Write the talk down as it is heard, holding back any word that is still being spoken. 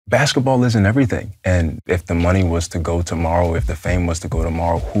basketball isn't everything. And if the money was to go tomorrow, if the fame was to go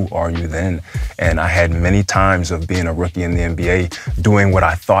tomorrow, who are you then? And I had many times of being a rookie in the NBA, doing what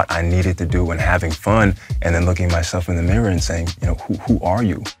I thought I needed to do and having fun, and then looking myself in the mirror and saying, who are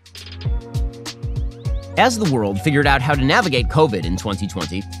you? As the world figured out how to navigate COVID in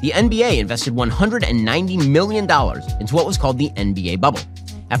 2020, the NBA invested $190 million into what was called the NBA bubble.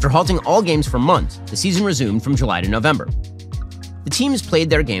 After halting all games for months, the season resumed from July to November. The teams played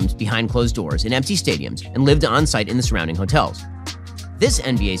their games behind closed doors in empty stadiums and lived on-site in the surrounding hotels. This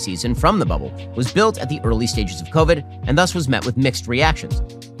NBA season from the bubble was built at the early stages of COVID and thus was met with mixed reactions.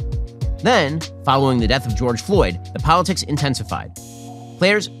 Then, following the death of George Floyd, the politics intensified.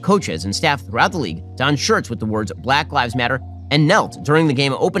 Players, coaches, and staff throughout the league donned shirts with the words Black Lives Matter and knelt during the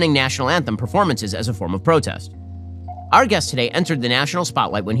game opening national anthem performances as a form of protest. Our guest today entered the national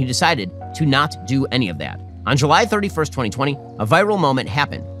spotlight when he decided to not do any of that. On July 31st, 2020, a viral moment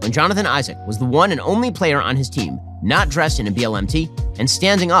happened when Jonathan Isaac was the one and only player on his team not dressed in a BLM tee and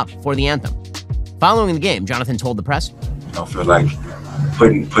standing up for the anthem. Following the game, Jonathan told the press, I feel like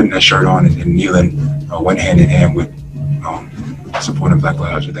putting that shirt on and kneeling went hand in hand with supporting Black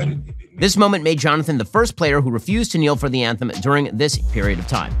Lives. This moment made Jonathan the first player who refused to kneel for the anthem during this period of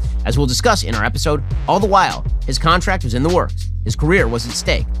time. As we'll discuss in our episode, all the while, his contract was in the works. His career was at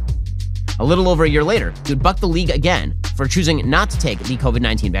stake. A little over a year later, he would buck the league again for choosing not to take the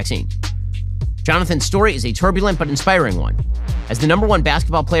COVID-19 vaccine. Jonathan's story is a turbulent but inspiring one. As the #1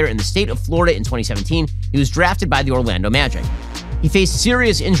 basketball player in the state of Florida in 2017, he was drafted by the Orlando Magic. He faced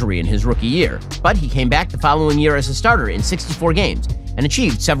serious injury in his rookie year, but he came back the following year as a starter in 64 games and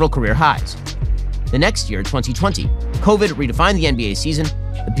achieved several career highs. The next year, 2020, COVID redefined the NBA season,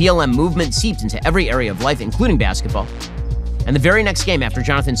 the BLM movement seeped into every area of life, including basketball, and the very next game after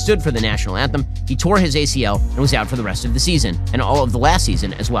Jonathan stood for the national anthem, he tore his ACL and was out for the rest of the season, and all of the last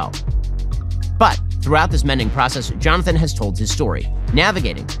season as well. But throughout this mending process, Jonathan has told his story,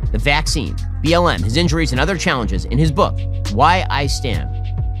 navigating the vaccine, BLM, his injuries, and other challenges in his book, Why I Stand.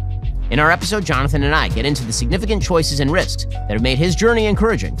 In our episode, Jonathan and I get into the significant choices and risks that have made his journey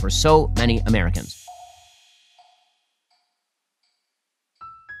encouraging for so many Americans.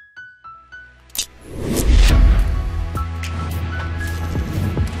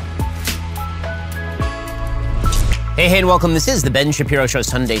 Hey, and welcome. This is the Ben Shapiro Show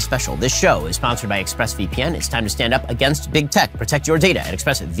Sunday Special. This show is sponsored by ExpressVPN. It's time to stand up against big tech. Protect your data at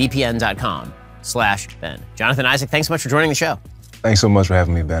expressvpn.com/Ben. Jonathan Isaac, thanks so much for joining the show. Thanks so much for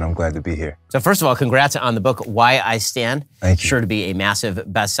having me, Ben. I'm glad to be here. So first of all, congrats on the book, Why I Stand. Thank you. Sure to be a massive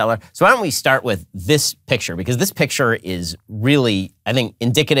bestseller. So why don't we start with this picture? Because this picture is really, I think,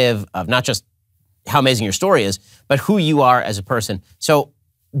 indicative of not just how amazing your story is, but who you are as a person. So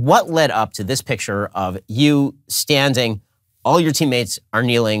what led up to this picture of you standing, all your teammates are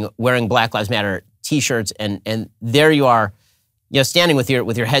kneeling, wearing Black Lives Matter t-shirts, and there you are, standing with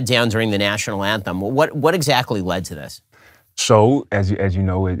your head down during the national anthem. What exactly led to this? So, as you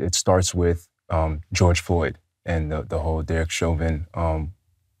know, it starts with George Floyd and the whole Derek Chauvin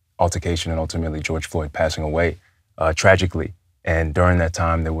altercation, and ultimately George Floyd passing away tragically. And during that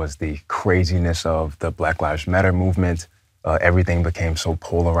time, there was the craziness of the Black Lives Matter movement. Everything became so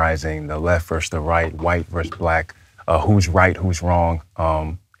polarizing, the left versus the right, white versus black, who's right, who's wrong.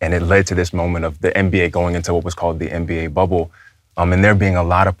 And it led to this moment of the NBA going into what was called the NBA bubble. And there being a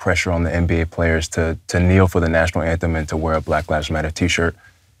lot of pressure on the NBA players to kneel for the national anthem and to wear a Black Lives Matter t-shirt.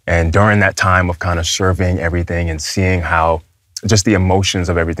 And during that time of kind of surveying everything and seeing how just the emotions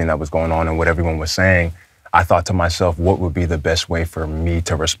of everything that was going on and what everyone was saying, I thought to myself, what would be the best way for me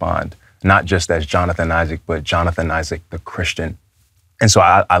to respond? Not just as Jonathan Isaac, but Jonathan Isaac, the Christian. And so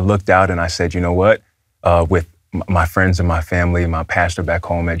I looked out and I said, you know what, with my friends and my family, my pastor back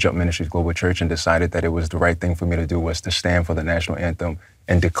home at Jump Ministries Global Church, and decided that it was the right thing for me to do was to stand for the national anthem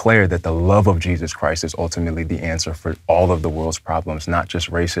and declare that the love of Jesus Christ is ultimately the answer for all of the world's problems, not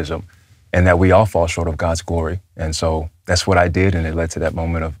just racism, and that we all fall short of God's glory. And so that's what I did, and it led to that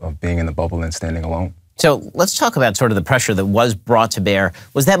moment of being in the bubble and standing alone. So let's talk about sort of the pressure that was brought to bear.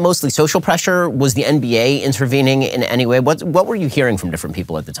 Was that mostly social pressure? Was the NBA intervening in any way? What were you hearing from different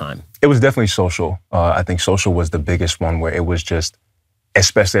people at the time? It was definitely social. I think social was the biggest one, where it was just,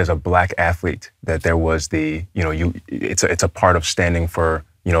 especially as a black athlete, that there was it's a part of standing for,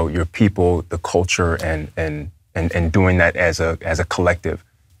 your people, the culture, and doing that as a collective.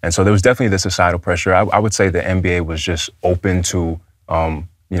 And so there was definitely the societal pressure. I would say the NBA was just open to,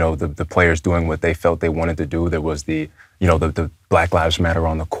 the players doing what they felt they wanted to do. There was the Black Lives Matter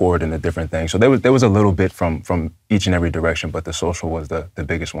on the court and the different things. So there was a little bit from each and every direction, but the social was the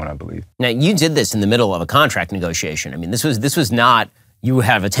biggest one, I believe. Now, you did this in the middle of a contract negotiation. I mean, this was not You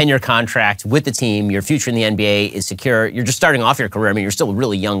have a 10-year contract with the team. Your future in the NBA is secure. You're just starting off your career. I mean, you're still a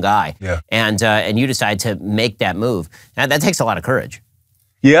really young guy. Yeah. And you decide to make that move. And that takes a lot of courage.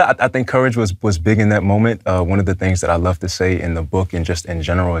 Yeah, I think courage was big in that moment. One of the things that I love to say in the book and just in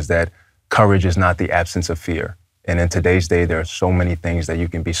general is that courage is not the absence of fear. And in today's day, there are so many things that you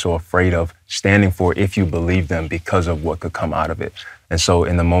can be so afraid of standing for if you believe them because of what could come out of it. And so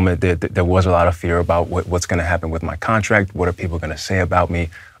in the moment, there was a lot of fear about what's going to happen with my contract. What are people going to say about me?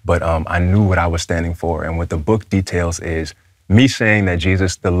 But I knew what I was standing for. And what the book details is me saying that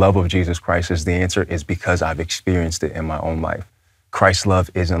the love of Jesus Christ is the answer is because I've experienced it in my own life. Christ's love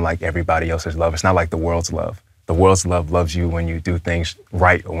isn't like everybody else's love. It's not like the world's love. The world's love loves you when you do things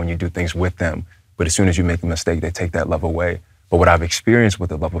right or when you do things with them. But as soon as you make a mistake, they take that love away. But what I've experienced with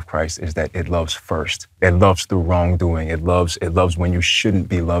the love of Christ is that it loves first. It loves through wrongdoing. It loves when you shouldn't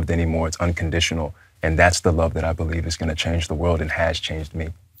be loved anymore. It's unconditional. And that's the love that I believe is going to change the world and has changed me.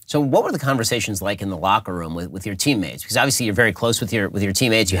 So what were the conversations like in the locker room with your teammates? Because obviously you're very close with your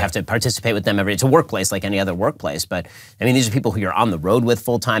teammates. You have to participate with them it's a workplace like any other workplace. But I mean, these are people who you're on the road with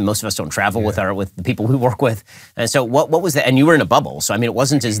full time. Most of us don't travel with the people we work with. And so what was that? And you were in a bubble. So I mean, it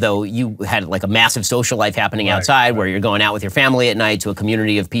wasn't as though you had like a massive social life happening outside where you're going out with your family at night to a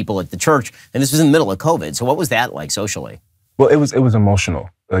community of people at the church. And this was in the middle of COVID. So what was that like socially? Well, it was emotional.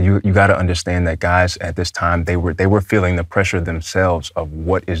 You got to understand that guys at this time, they were feeling the pressure themselves of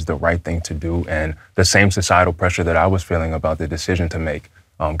what is the right thing to do, and the same societal pressure that I was feeling about the decision to make.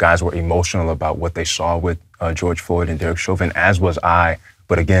 Guys were emotional about what they saw with George Floyd and Derek Chauvin, as was I.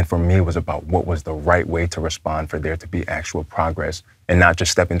 But again, for me, it was about what was the right way to respond for there to be actual progress and not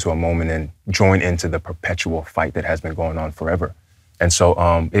just step into a moment and join into the perpetual fight that has been going on forever. And so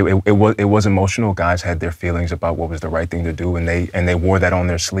it was emotional. Guys had their feelings about what was the right thing to do, and they wore that on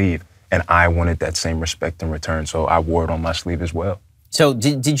their sleeve. And I wanted that same respect in return, so I wore it on my sleeve as well. So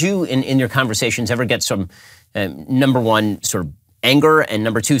did you, in your conversations, ever get some, number one, sort of anger, and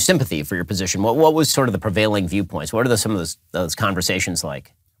number two, sympathy for your position? What was sort of the prevailing viewpoints? What are some of those conversations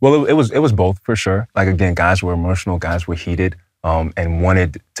like? Well, it was both, for sure. Like, again, guys were emotional, guys were heated, and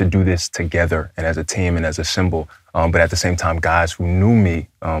wanted to do this together and as a team and as a symbol. But at the same time, guys who knew me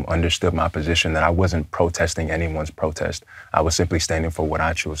understood my position, that I wasn't protesting anyone's protest. I was simply standing for what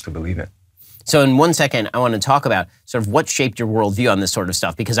I chose to believe in. So in 1 second, I want to talk about sort of what shaped your worldview on this sort of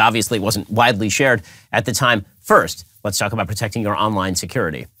stuff, because obviously it wasn't widely shared at the time. First, let's talk about protecting your online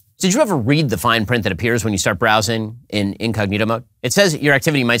security. Did you ever read the fine print that appears when you start browsing in incognito mode? It says your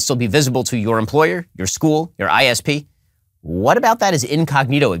activity might still be visible to your employer, your school, your ISP. What about that is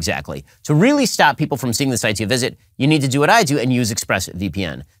incognito exactly? To really stop people from seeing the sites you visit, you need to do what I do and use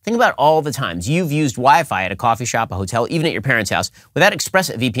ExpressVPN. Think about all the times you've used Wi-Fi at a coffee shop, a hotel, even at your parents' house. Without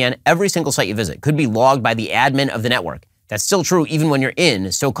ExpressVPN, every single site you visit could be logged by the admin of the network. That's still true even when you're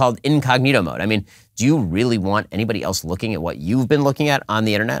in so-called incognito mode. I mean, do you really want anybody else looking at what you've been looking at on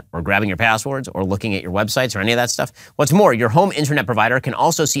the internet, or grabbing your passwords, or looking at your websites, or any of that stuff? What's more, your home internet provider can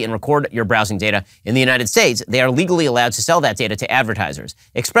also see and record your browsing data. In the United States, they are legally allowed to sell that data to advertisers.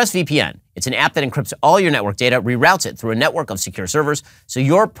 ExpressVPN, it's an app that encrypts all your network data, reroutes it through a network of secure servers, so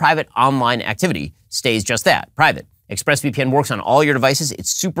your private online activity stays just that, private. ExpressVPN works on all your devices. It's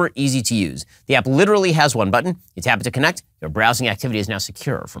super easy to use. The app literally has one button. You tap it to connect. Your browsing activity is now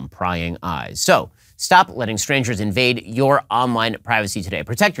secure from prying eyes. So stop letting strangers invade your online privacy today.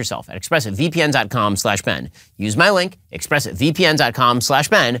 Protect yourself at expressvpn.com/Ben. Use my link,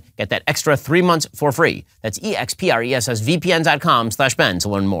 expressvpn.com/Ben. Get that extra 3 months for free. That's expressvpn.com/Ben to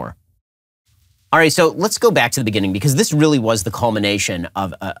learn more. All right, so let's go back to the beginning, because this really was the culmination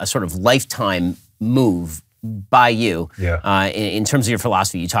of a sort of lifetime move by you. In terms of your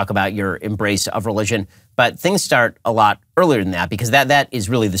philosophy. You talk about your embrace of religion, but things start a lot earlier than that, because that is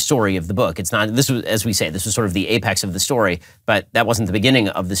really the story of the book. It's not, this was, as we say, this was sort of the apex of the story, but that wasn't the beginning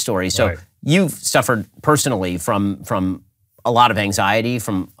of the story. So you've suffered personally from a lot of anxiety,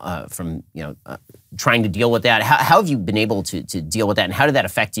 from trying to deal with that. How have you been able to deal with that, and how did that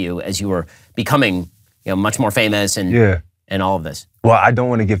affect you as you were becoming much more famous and all of this? Well, I don't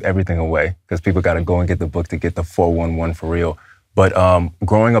want to give everything away, because people got to go and get the book to get the 411 for real. But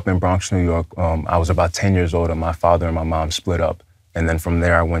growing up in Bronx, New York, I was about 10 years old, and my father and my mom split up. And then from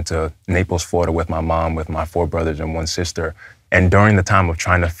there, I went to Naples, Florida with my mom, with my 4 brothers and 1 sister. And during the time of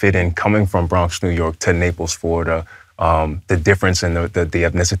trying to fit in, coming from Bronx, New York to Naples, Florida, the difference in the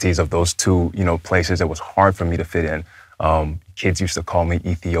ethnicities of those two places, it was hard for me to fit in. Kids used to call me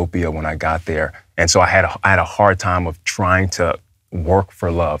Ethiopia when I got there. And so I had a hard time of trying to work for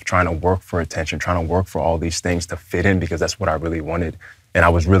love, trying to work for attention, trying to work for all these things to fit in, because that's what I really wanted. And I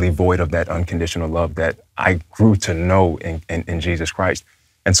was really void of that unconditional love that I grew to know in Jesus Christ.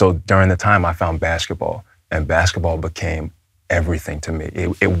 And so during the time, I found basketball, and basketball became everything to me.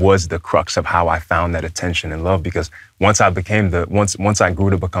 It was the crux of how I found that attention and love, because once I grew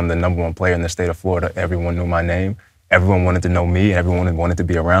to become the #1 player in the state of Florida, everyone knew my name, everyone wanted to know me, everyone wanted to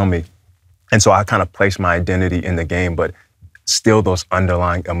be around me. And so I kind of placed my identity in the game, but still those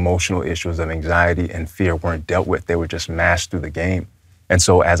underlying emotional issues of anxiety and fear weren't dealt with. They were just masked through the game. And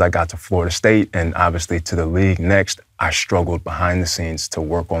so as I got to Florida State and obviously to the league next, I struggled behind the scenes to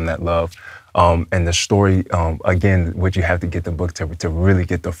work on that love. And the story, again, what you have to get the book to really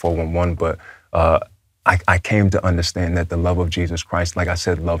get the 411, but I came to understand that the love of Jesus Christ, like I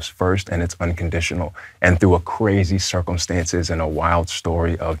said, loves first, and it's unconditional. And through a crazy circumstances and a wild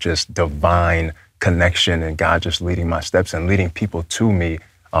story of just divine connection and God just leading my steps and leading people to me,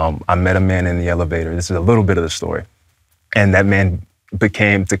 I met a man in the elevator. This is a little bit of the story. And that man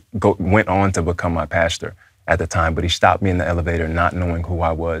went on to become my pastor at the time, but he stopped me in the elevator not knowing who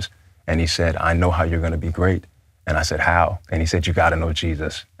I was. And he said, "I know how you're going to be great." And I said, "How?" And he said, "You got to know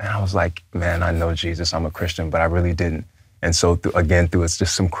Jesus." And I was like, man, I know Jesus. I'm a Christian, but I really didn't. And so through it's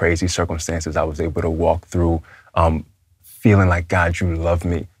just some crazy circumstances, I was able to walk through feeling like, God, you love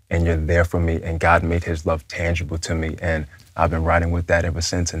me and you're there for me. And God made his love tangible to me. And I've been riding with that ever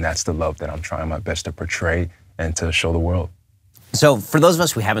since. And that's the love that I'm trying my best to portray and to show the world. So for those of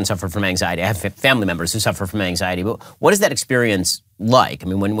us who haven't suffered from anxiety, I have family members who suffer from anxiety, but what is that experience like? I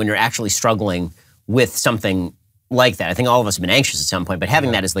mean, when you're actually struggling with something like that, I think all of us have been anxious at some point, but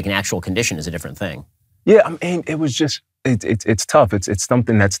having that as like an actual condition is a different thing. Yeah, I mean, it was just, it's tough. It's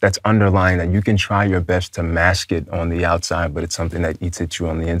something that's underlying that you can try your best to mask it on the outside, but it's something that eats at you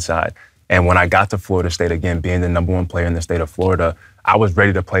on the inside. And when I got to Florida State, again, being the #1 player in the state of Florida, I was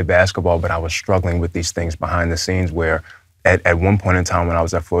ready to play basketball, but I was struggling with these things behind the scenes where at one point in time when I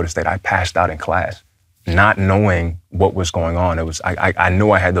was at Florida State, I passed out in class, not knowing what was going on. I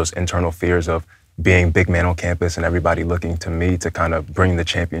knew I had those internal fears of being big man on campus and everybody looking to me to kind of bring the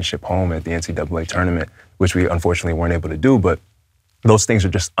championship home at the NCAA tournament, which we unfortunately weren't able to do. But those things are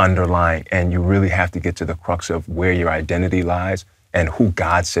just underlying, and you really have to get to the crux of where your identity lies and who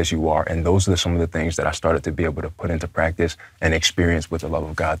God says you are. And those are some of the things that I started to be able to put into practice and experience with the love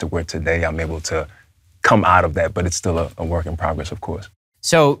of God, to where today I'm able to come out of that, but it's still a work in progress, of course.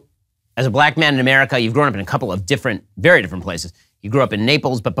 So as a black man in America, you've grown up in a couple of very different places. You grew up in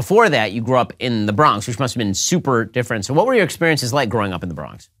Naples, but before that, you grew up in the Bronx, which must have been super different. So what were your experiences like growing up in the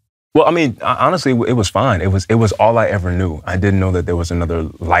Bronx? Well, I mean, honestly, it was fine. It was all I ever knew. I didn't know that there was another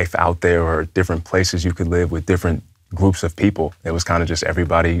life out there or different places you could live with different groups of people. It was kind of just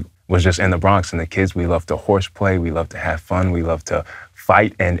everybody was just in the Bronx, and the kids, we loved to horseplay, we loved to have fun, we loved to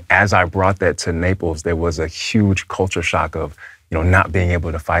fight. And as I brought that to Naples, there was a huge culture shock of, not being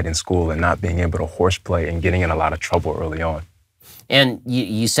able to fight in school and not being able to horseplay and getting in a lot of trouble early on. And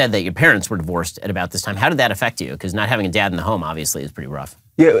you said that your parents were divorced at about this time. How did that affect you? Because not having a dad in the home, obviously, is pretty rough.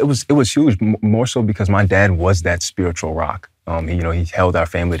 Yeah, it was huge, more so because my dad was that spiritual rock. He held our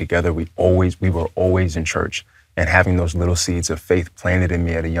family together. We were always in church, and having those little seeds of faith planted in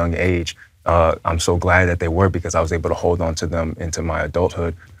me at a young age, I'm so glad that they were, because I was able to hold on to them into my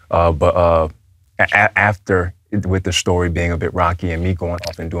adulthood. After, with the story being a bit rocky and me going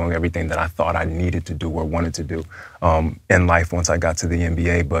off and doing everything that I thought I needed to do or wanted to do in life once I got to the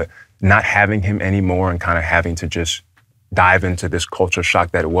NBA, but not having him anymore and kind of having to just dive into this culture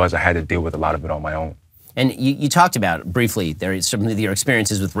shock that it was, I had to deal with a lot of it on my own. And you talked about briefly some of your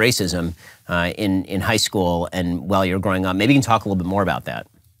experiences with racism in high school and while you were growing up. Maybe you can talk a little bit more about that.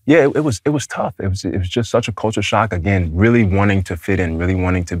 Yeah, it was tough. It was just such a culture shock. Again, really wanting to fit in, really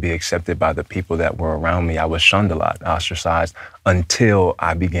wanting to be accepted by the people that were around me. I was shunned a lot, ostracized, until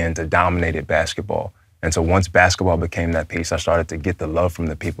I began to dominate at basketball. And so once basketball became that piece, I started to get the love from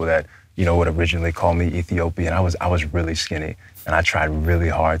the people that, would originally call me Ethiopian. I was really skinny, and I tried really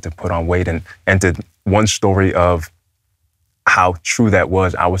hard to put on weight. And to one story of how true that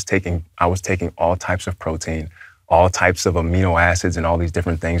was, I was taking all types of protein, all types of amino acids and all these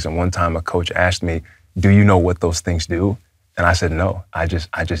different things. And one time a coach asked me, "Do you know what those things do?" And I said, no, I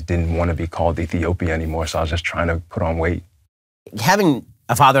just didn't want to be called Ethiopia anymore. So I was just trying to put on weight. Having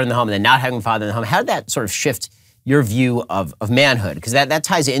a father in the home and then not having a father in the home, how did that sort of shift your view of manhood? Because that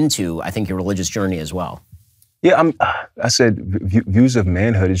ties into, I think, your religious journey as well. Yeah, I said views of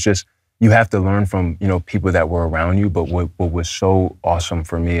manhood is just, you have to learn from, people that were around you. But what was so awesome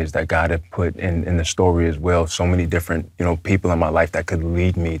for me is that God had put in the story as well so many different, people in my life that could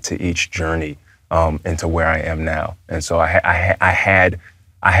lead me to each journey into where I am now. And so I had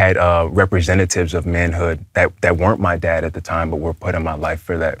I had representatives of manhood that weren't my dad at the time, but were put in my life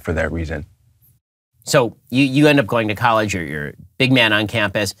for that reason. So you end up going to college, you're a big man on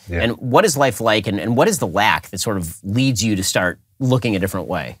campus. Yeah. And what is life like, and what is the lack that sort of leads you to start looking a different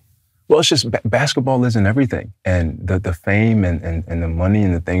way? Well, it's just basketball isn't everything. And the fame and the money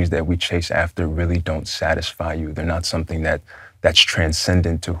and the things that we chase after really don't satisfy you. They're not something that's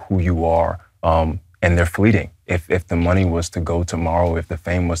transcendent to who you are, and they're fleeting. If the money was to go tomorrow, if the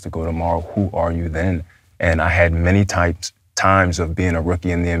fame was to go tomorrow, who are you then? And I had many times of being a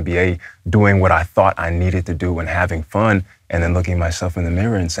rookie in the NBA, doing what I thought I needed to do and having fun, and then looking myself in the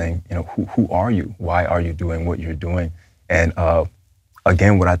mirror and saying, who are you? Why are you doing what you're doing? And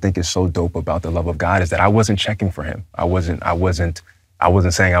again, what I think is so dope about the love of God is that I wasn't checking for him. I wasn't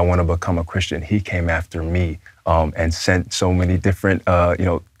saying I want to become a Christian. He came after me and sent so many different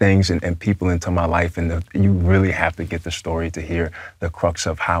things and people into my life. And you really have to get the story to hear the crux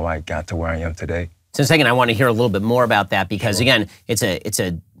of how I got to where I am today. So in a second, I want to hear a little bit more about that because again, I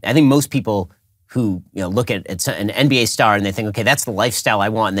think most people who look at an NBA star and they think, okay, that's the lifestyle I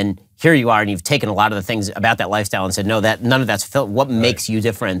want. And then here you are, and you've taken a lot of the things about that lifestyle and said, no, none of that's fulfilled. What makes you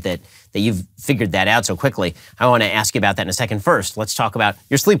different that you've figured that out so quickly? I want to ask you about that in a second. First, let's talk about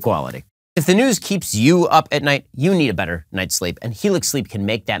your sleep quality. If the news keeps you up at night, you need a better night's sleep, and Helix Sleep can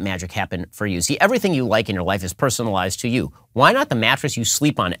make that magic happen for you. See, everything you like in your life is personalized to you. Why not the mattress you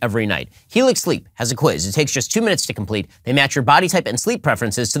sleep on every night? Helix Sleep has a quiz. It takes just 2 minutes to complete. They match your body type and sleep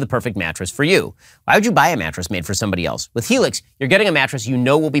preferences to the perfect mattress for you. Why would you buy a mattress made for somebody else? With Helix, you're getting a mattress you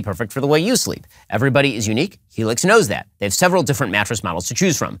know will be perfect for the way you sleep. Everybody is unique. Helix knows that. They have several different mattress models to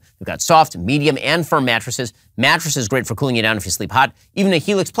choose from. They've got soft, medium, and firm mattresses. Mattresses great for cooling you down if you sleep hot. Even a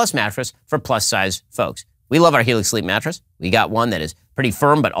Helix Plus mattress for plus-size folks. We love our Helix Sleep mattress. We got one that is pretty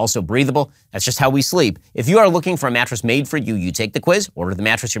firm but also breathable. That's just how we sleep. If you are looking for a mattress made for you, you take the quiz, order the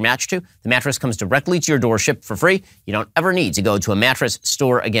mattress you're matched to. The mattress comes directly to your door, shipped for free. You don't ever need to go to a mattress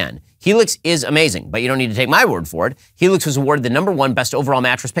store again. Helix is amazing, but you don't need to take my word for it. Helix was awarded the #1 best overall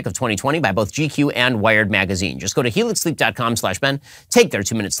mattress pick of 2020 by both GQ and Wired magazine. Just go to helixsleep.com/Ben, take their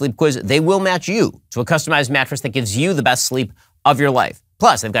 2-minute sleep quiz. They will match you to a customized mattress that gives you the best sleep of your life.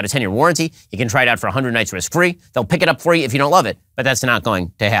 Plus, they've got a 10-year warranty. You can try it out for 100 nights risk-free. They'll pick it up for you if you don't love it, but that's not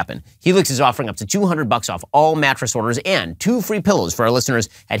going to happen. Helix is offering up to $200 off all mattress orders and 2 free pillows for our listeners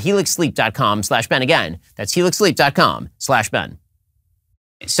at helixsleep.com/Ben. Again, that's helixsleep.com/Ben.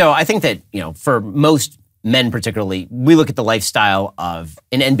 So I think that, for most men particularly, we look at the lifestyle of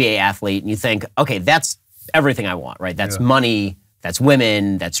an NBA athlete and you think, okay, that's everything I want, right? That's money, that's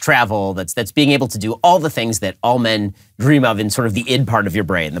women, that's travel, that's being able to do all the things that all men dream of in sort of the id part of your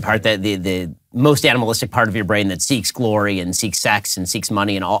brain, the part that the most animalistic part of your brain that seeks glory and seeks sex and seeks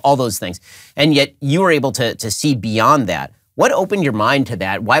money and all those things. And yet you were able to see beyond that. What opened your mind to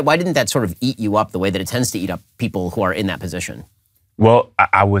that? Why didn't that sort of eat you up the way that it tends to eat up people who are in that position? Well,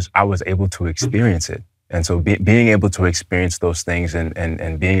 I was able to experience it. And so being able to experience those things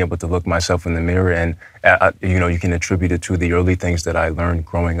and being able to look myself in the mirror and, you can attribute it to the early things that I learned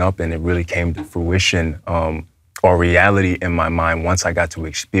growing up, and it really came to fruition or reality in my mind once I got to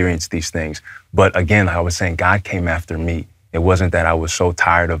experience these things. But again, like I was saying, God came after me. It wasn't that I was so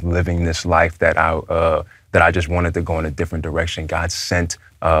tired of living this life that I just wanted to go in a different direction. God sent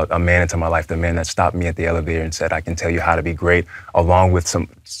a man into my life, the man that stopped me at the elevator and said, I can tell you how to be great, along with some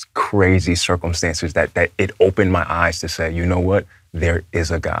crazy circumstances that it opened my eyes to say, you know what? There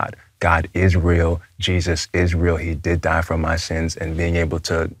is a God. God is real. Jesus is real. He did die for my sins. And being able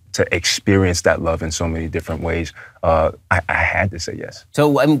to experience that love in so many different ways, I had to say yes.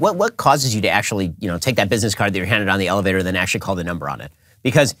 So I mean, what causes you to actually, take that business card that you're handed on the elevator and then actually call the number on it?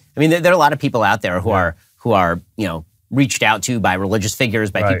 Because, I mean, there are a lot of people out there who are reached out to by religious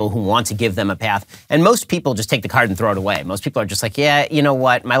figures, by people who want to give them a path. And most people just take the card and throw it away. Most people are just like, yeah, you know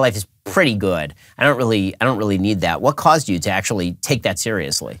what? My life is pretty good. I don't really need that. What caused you to actually take that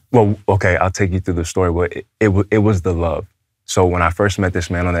seriously? Well, okay, I'll take you through the story. Well, it was the love. So when I first met this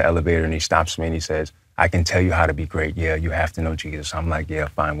man on the elevator and he stops me and he says, I can tell you how to be great. Yeah, you have to know Jesus. I'm like, yeah,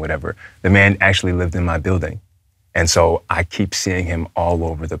 fine, whatever. The man actually lived in my building. And so I keep seeing him all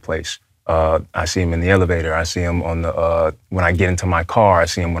over the place. I see him in the elevator. I see him on when I get into my car. I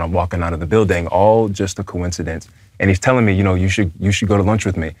see him when I'm walking out of the building. All just a coincidence. And he's telling me, you should go to lunch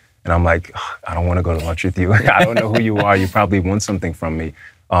with me. And I'm like, I don't want to go to lunch with you. I don't know who you are. You probably want something from me.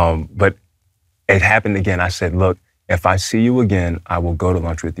 But it happened again. I said, look, if I see you again, I will go to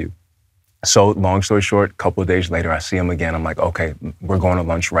lunch with you. So long story short, a couple of days later, I see him again. I'm like, okay, we're going to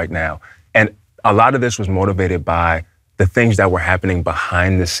lunch right now. And a lot of this was motivated by the things that were happening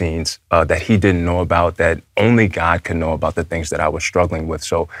behind the scenes that he didn't know about, that only God could know about, the things that I was struggling with.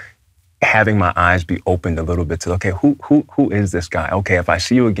 So having my eyes be opened a little bit to, okay, who is this guy? Okay, if I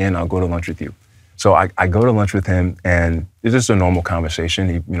see you again, I'll go to lunch with you. So I go to lunch with him, and it's just a normal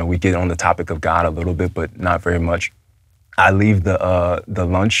conversation. We get on the topic of God a little bit, but not very much. I leave the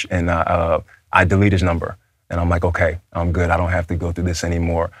lunch, and I delete his number. And I'm like, okay, I'm good. I don't have to go through this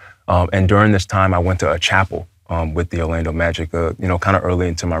anymore. And during this time, I went to a chapel with the Orlando Magic, kind of early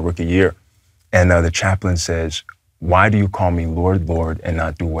into my rookie year. And the chaplain says, "Why do you call me Lord, Lord, and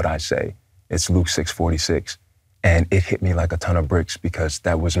not do what I say?" It's Luke 6:46. And it hit me like a ton of bricks, because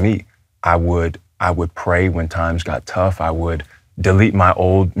that was me. I would pray when times got tough. I would delete my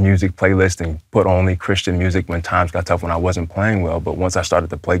old music playlist and put only Christian music when times got tough, when I wasn't playing well. But once I started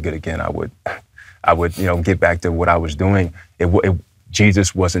to play good again, I would get back to what I was doing.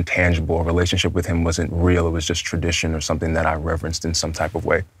 Jesus wasn't tangible. A relationship with him wasn't real. It was just tradition or something that I reverenced in some type of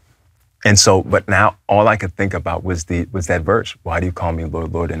way. And so, but now all I could think about was that verse. Why do you call me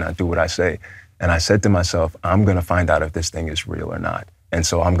Lord, Lord, and not do what I say? And I said to myself, I'm going to find out if this thing is real or not. And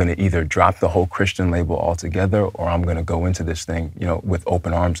so I'm going to either drop the whole Christian label altogether, or I'm going to go into this thing, with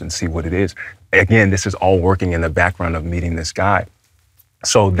open arms and see what it is. Again, this is all working in the background of meeting this guy.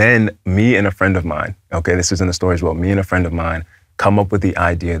 So then me and a friend of mine, okay, this is in the story as well, me and a friend of mine come up with the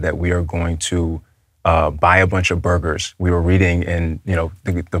idea that we are going to buy a bunch of burgers. We were reading in,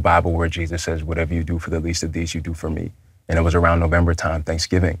 the Bible where Jesus says, whatever you do for the least of these, you do for me. And it was around November time,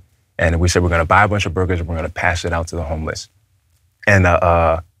 Thanksgiving. And we said, we're going to buy a bunch of burgers and we're going to pass it out to the homeless. And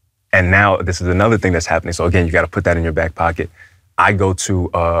now this is another thing that's happening. So again, you got to put that in your back pocket. I go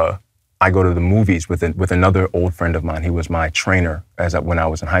to the movies with another old friend of mine. He was my trainer when I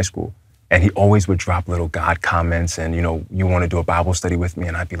was in high school. And he always would drop little God comments and, you want to do a Bible study with me?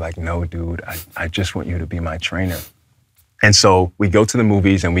 And I'd be like, no, dude, I just want you to be my trainer. And so we go to the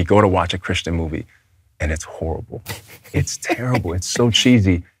movies and we go to watch a Christian movie, and it's horrible. It's terrible. It's so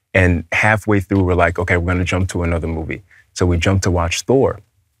cheesy. And halfway through, we're like, okay, we're going to jump to another movie. So we jump to watch Thor.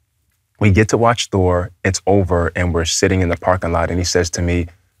 We get to watch Thor, it's over, and we're sitting in the parking lot, and he says to me,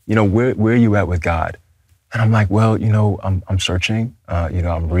 where are you at with God? And I'm like, well, I'm searching,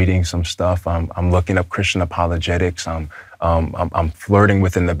 I'm reading some stuff. I'm looking up Christian apologetics. I'm flirting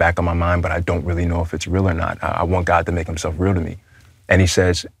within the back of my mind, but I don't really know if it's real or not. I want God to make himself real to me. And he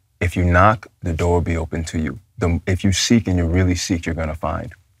says, if you knock, the door will be open to you. If you seek and you really seek, you're going to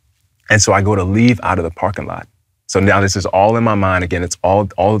find. And so I go to leave out of the parking lot. So now this is all in my mind. Again, it's all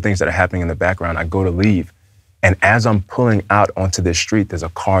the things that are happening in the background. I go to leave. And as I'm pulling out onto this street, there's a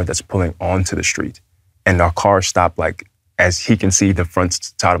car that's pulling onto the street. And our car stopped, like, as he can see the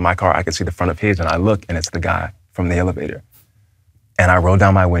front side of my car, I can see the front of his. And I look, and it's the guy from the elevator. And I roll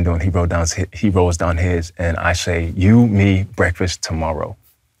down my window, and he rolls down his. And I say, you, me, breakfast tomorrow.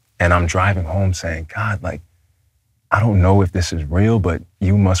 And I'm driving home saying, God, I don't know if this is real, but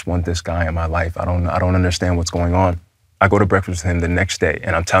you must want this guy in my life. I don't understand what's going on. I go to breakfast with him the next day,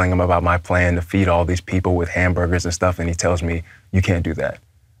 and I'm telling him about my plan to feed all these people with hamburgers and stuff. And he tells me, you can't do that.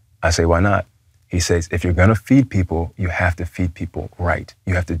 I say, why not? He says, if you're going to feed people, you have to feed people right.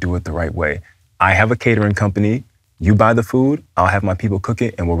 You have to do it the right way. I have a catering company. You buy the food, I'll have my people cook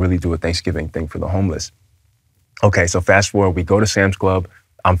it, and we'll really do a Thanksgiving thing for the homeless. Okay, so fast forward, we go to Sam's Club.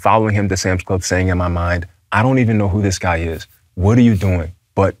 I'm following him to Sam's Club, saying in my mind, I don't even know who this guy is. What are you doing?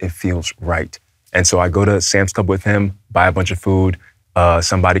 But it feels right. And so I go to Sam's Club with him, buy a bunch of food.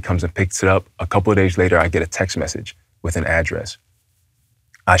 Somebody comes and picks it up. A couple of days later, I get a text message with an address.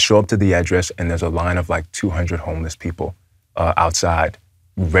 I show up to the address, and there's a line of like 200 homeless people outside,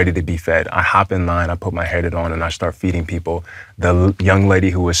 ready to be fed. I hop in line, I put my headset on, and I start feeding people. The young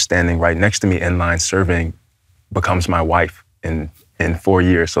lady who was standing right next to me in line serving becomes my wife in 4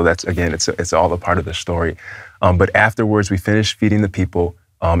 years. So that's, again, it's all a part of the story. But afterwards, we finish feeding the people,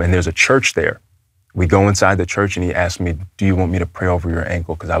 and there's a church there. We go inside the church, and he asked me, do you want me to pray over your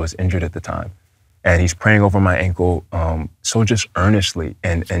ankle? Because I was injured at the time. And he's praying over my ankle so just earnestly,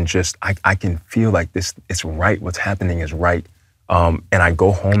 and just I can feel like this, it's right. What's happening is right. And I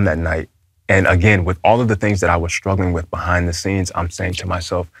go home that night. And again, with all of the things that I was struggling with behind the scenes, I'm saying to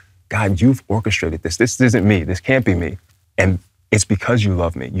myself, God, you've orchestrated this. This isn't me. This can't be me. And it's because you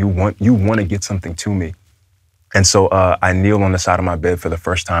love me. You want to get something to me. And so I kneel on the side of my bed for the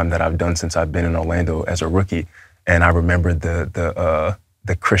first time that I've done since I've been in Orlando as a rookie. And I remember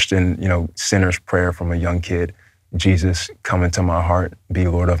the Christian, sinner's prayer from a young kid. Jesus, come into my heart, be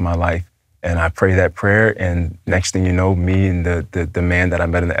Lord of my life. And I pray that prayer, and next thing you know, me and the man that I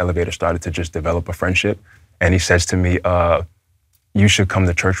met in the elevator started to just develop a friendship. And he says to me, you should come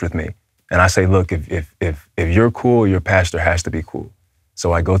to church with me. And I say, look, if you're cool, your pastor has to be cool.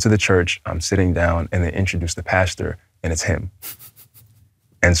 So I go to the church, I'm sitting down, and they introduce the pastor, and it's him.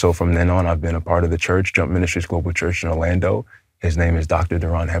 And so from then on, I've been a part of the church, Jump Ministries Global Church in Orlando. His name is Dr.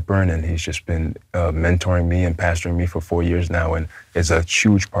 Deron Hepburn, and he's just been mentoring me and pastoring me for 4 years now, and is a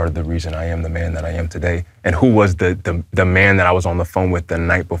huge part of the reason I am the man that I am today. And who was the man that I was on the phone with the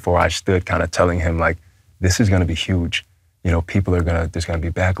night before I stood, kind of telling him, like, this is gonna be huge. You know, there's gonna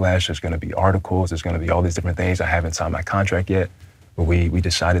be backlash, there's gonna be articles, there's gonna be all these different things. I haven't signed my contract yet, but we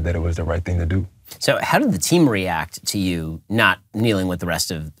decided that it was the right thing to do. So how did the team react to you not kneeling with the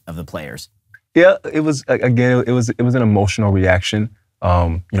rest of the players? Yeah, it was, again, it was an emotional reaction.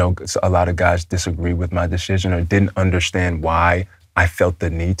 You know, a lot of guys disagreed with my decision or didn't understand why I felt the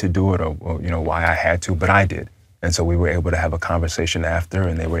need to do it or you know, why I had to, but I did. And so we were able to have a conversation after,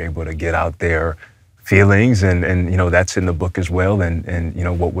 and they were able to get out their feelings, and you know, that's in the book as well, and you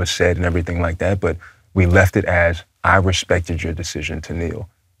know, what was said and everything like that. But we left it as, I respected your decision to kneel,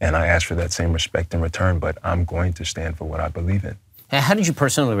 and I asked for that same respect in return, but I'm going to stand for what I believe in. How did you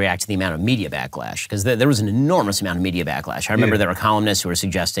personally react to the amount of media backlash? Because there was an enormous amount of media backlash. I remember there were columnists who were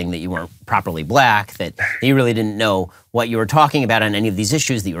suggesting that you weren't properly black, that you really didn't know what you were talking about on any of these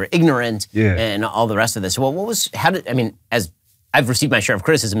issues, that you were ignorant, and all the rest of this. Well, as I've received my share of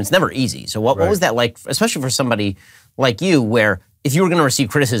criticism, it's never easy. So what was that like, especially for somebody like you, where if you were going to receive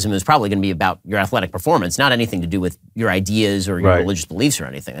criticism, it was probably going to be about your athletic performance, not anything to do with your ideas or your religious beliefs or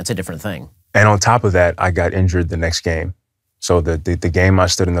anything. That's a different thing. And on top of that, I got injured the next game. So the game I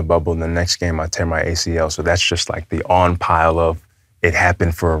stood in the bubble, and the next game I tear my ACL. So that's just like the on pile of, it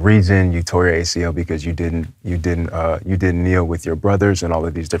happened for a reason. You tore your ACL because you didn't kneel with your brothers and all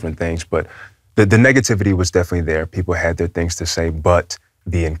of these different things. But the negativity was definitely there. People had their things to say, but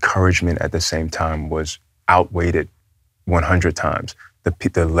the encouragement at the same time was outweighed 100 times.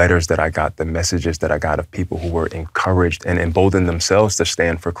 The letters that I got, the messages that I got of people who were encouraged and emboldened themselves to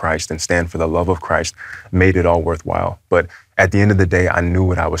stand for Christ and stand for the love of Christ made it all worthwhile. But at the end of the day, I knew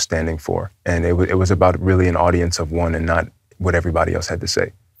what I was standing for. And it was about really an audience of one and not what everybody else had to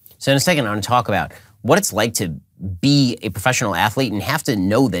say. So in a second, I want to talk about what it's like to be a professional athlete and have to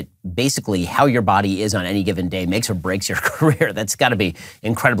know that basically how your body is on any given day makes or breaks your career. That's got to be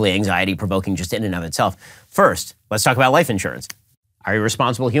incredibly anxiety-provoking just in and of itself. First, let's talk about life insurance. Are you a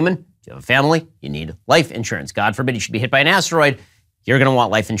responsible human? Do you have a family? You need life insurance. God forbid you should be hit by an asteroid. You're going to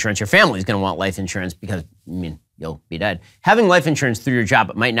want life insurance. Your family's going to want life insurance because, you'll be dead. Having life insurance through your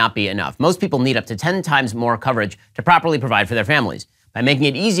job might not be enough. Most people need up to 10 times more coverage to properly provide for their families. By making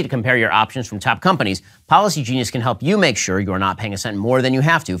it easy to compare your options from top companies, Policy Genius can help you make sure you're not paying a cent more than you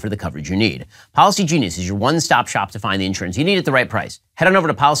have to for the coverage you need. Policy Genius is your one-stop shop to find the insurance you need at the right price. Head on over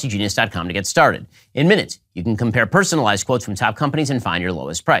to policygenius.com to get started. In minutes, you can compare personalized quotes from top companies and find your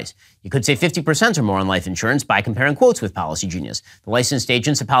lowest price. You could save 50% or more on life insurance by comparing quotes with Policy Genius. The licensed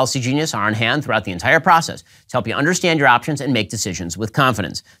agents at Policy Genius are on hand throughout the entire process to help you understand your options and make decisions with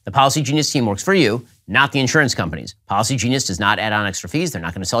confidence. The Policy Genius team works for you, not the insurance companies. Policy Genius does not add on extra fees. They're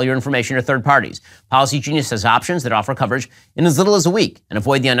not going to sell your information to third parties. Policy Genius has options that offer coverage in as little as a week and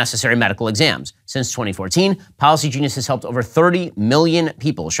avoid the unnecessary medical exams. Since 2014, Policy Genius has helped over 30 million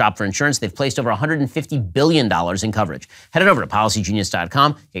people shop for insurance. They've placed over $150 billion in coverage. Head on over to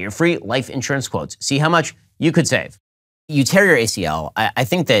policygenius.com, get your free life insurance quotes. See how much you could save. You tear your ACL. I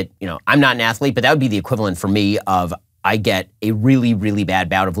think that, I'm not an athlete, but that would be the equivalent for me of I get a really, really bad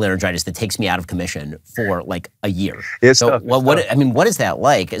bout of laryngitis that takes me out of commission for like a year. It's so tough. What is that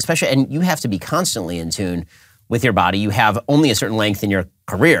like? Especially, and you have to be constantly in tune with your body. You have only a certain length in your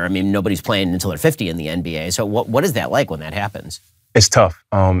career. Nobody's playing until they're 50 in the NBA. So what is that like when that happens? It's tough.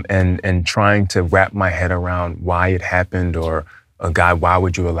 And trying to wrap my head around why it happened, or God, why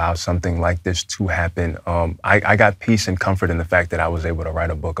would you allow something like this to happen? I got peace and comfort in the fact that I was able to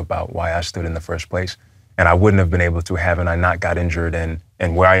write a book about why I stood in the first place. And I wouldn't have been able to have I not got injured. And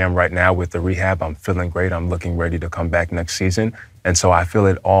where I am right now with the rehab, I'm feeling great. I'm looking ready to come back next season. And so I feel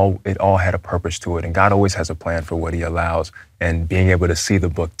it all had a purpose to it. And God always has a plan for what he allows. And being able to see the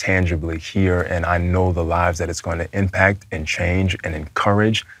book tangibly here, and I know the lives that it's going to impact and change and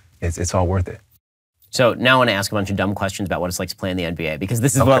encourage, it's all worth it. So now I want to ask a bunch of dumb questions about what it's like to play in the NBA, because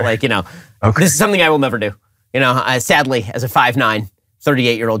this is Okay. This is something I will never do. Sadly, as a 5'9",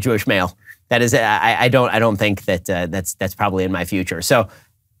 38-year-old Jewish male, that is, I don't think that that's probably in my future. So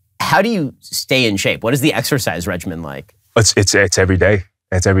how do you stay in shape? What is the exercise regimen like? It's every day.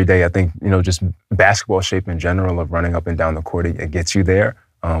 It's every day. I think, just basketball shape in general of running up and down the court, it gets you there.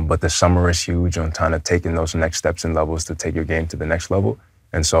 But the summer is huge on kind of taking those next steps and levels to take your game to the next level.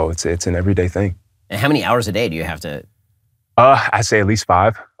 And so it's an everyday thing. And how many hours a day do you have to I say at least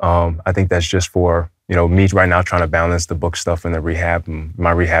 5. I think that's just for, me right now trying to balance the book stuff and the rehab.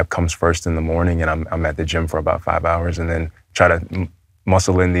 My rehab comes first in the morning, and I'm at the gym for about 5 hours, and then try to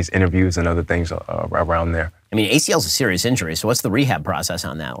muscle in these interviews and other things around there. I mean, ACL is a serious injury, so what's the rehab process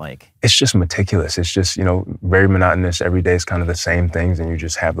on that like? It's just meticulous. It's just, very monotonous. Every day is kind of the same things, and you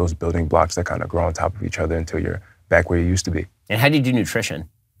just have those building blocks that kind of grow on top of each other until you're back where you used to be. And how do you do nutrition?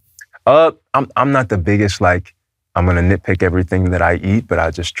 I'm not the biggest, I'm going to nitpick everything that I eat, but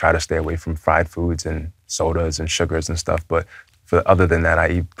I just try to stay away from fried foods and sodas and sugars and stuff. But other than that, I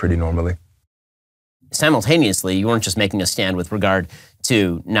eat pretty normally. Simultaneously, you weren't just making a stand with regard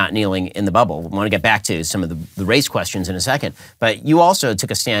to not kneeling in the bubble. I want to get back to some of the race questions in a second, but you also took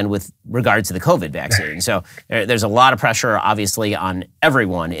a stand with regard to the COVID vaccine. So there's a lot of pressure, obviously, on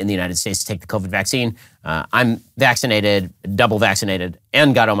everyone in the United States to take the COVID vaccine. I'm vaccinated, double vaccinated,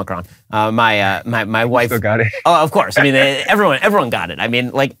 and got Omicron. My wife still got it. Oh, of course. I mean, everyone got it. I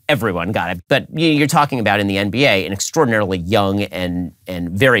mean, everyone got it. But you're talking about in the NBA an extraordinarily young and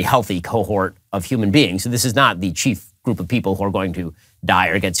very healthy cohort of human beings. So this is not the chief group of people who are going to die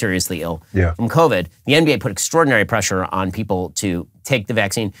or get seriously ill from COVID. The NBA put extraordinary pressure on people to take the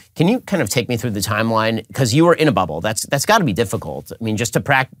vaccine. Can you kind of take me through the timeline? Because you were in a bubble. That's got to be difficult. I mean, just to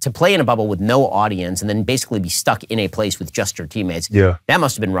play in a bubble with no audience and then basically be stuck in a place with just your teammates. Yeah. That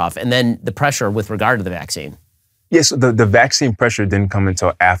must have been rough. And then the pressure with regard to the vaccine. Yes, so the vaccine pressure didn't come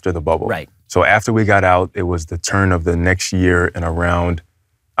until after the bubble. Right. So after we got out, it was the turn of the next year, and around,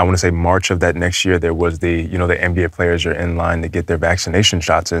 I want to say March of that next year, there was the NBA players are in line to get their vaccination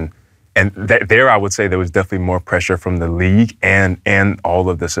shots. And there, I would say there was definitely more pressure from the league and all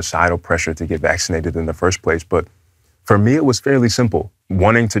of the societal pressure to get vaccinated in the first place. But for me, it was fairly simple.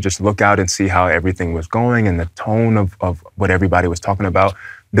 Wanting to just look out and see how everything was going and the tone of what everybody was talking about.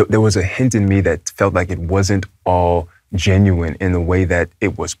 There was a hint in me that felt like it wasn't all genuine in the way that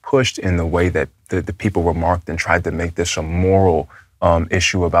it was pushed, in the way that the people were marked and tried to make this a moral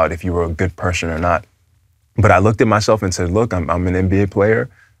issue about if you were a good person or not. But I looked at myself and said, look, I'm an NBA player.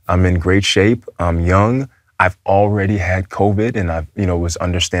 I'm in great shape. I'm young. I've already had COVID, and I was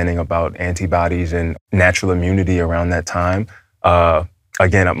understanding about antibodies and natural immunity around that time.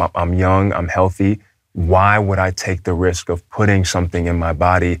 Again, I'm young. I'm healthy. Why would I take the risk of putting something in my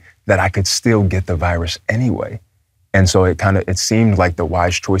body that I could still get the virus anyway? And so it seemed like the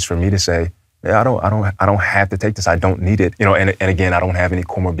wise choice for me to say, yeah, I don't have to take this. I don't need it. And again, I don't have any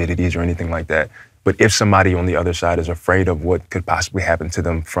comorbidities or anything like that. But if somebody on the other side is afraid of what could possibly happen to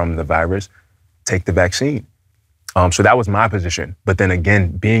them from the virus, take the vaccine. So that was my position. But then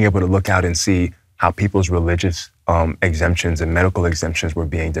again, being able to look out and see how people's religious exemptions and medical exemptions were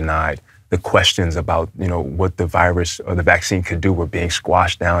being denied, the questions about, what the virus or the vaccine could do were being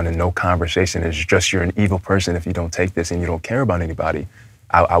squashed down, and no conversation. It's just you're an evil person if you don't take this and you don't care about anybody.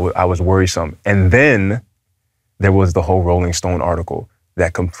 I was worrisome. And then there was the whole Rolling Stone article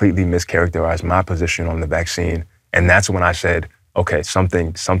that completely mischaracterized my position on the vaccine. And that's when I said, okay,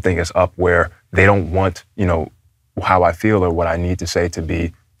 something is up where they don't want, how I feel or what I need to say to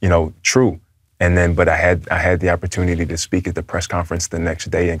be, true. And then, but I had the opportunity to speak at the press conference the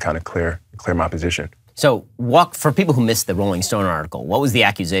next day and kind of clear my position. So for people who missed the Rolling Stone article, what was the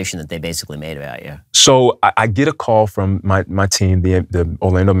accusation that they basically made about you? So I get a call from my team, the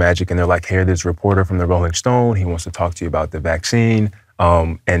Orlando Magic, and they're like, hey, there's a reporter from the Rolling Stone. He wants to talk to you about the vaccine.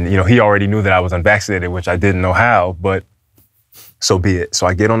 And he already knew that I was unvaccinated, which I didn't know how, but so be it. So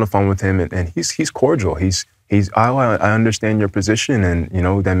I get on the phone with him, and he's cordial. I understand your position, and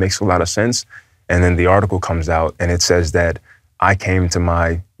that makes a lot of sense. And then the article comes out, and it says that I came to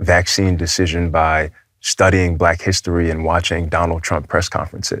my vaccine decision by studying Black history and watching Donald Trump press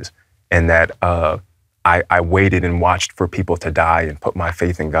conferences, and that I waited and watched for people to die and put my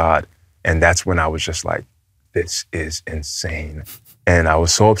faith in God. And that's when I was just like, this is insane. And I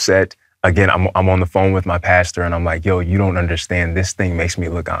was so upset. Again, I'm on the phone with my pastor, and I'm like, yo, you don't understand. This thing makes me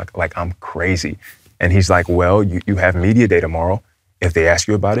look like I'm crazy. And he's like, well, you have media day tomorrow. If they ask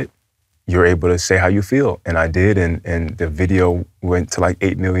you about it, you're able to say how you feel. And I did, and the video went to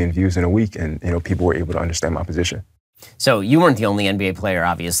 8 million views in a week, and people were able to understand my position. So you weren't the only NBA player,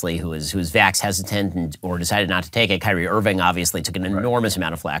 obviously, who was vax hesitant or decided not to take it. Kyrie Irving obviously took an enormous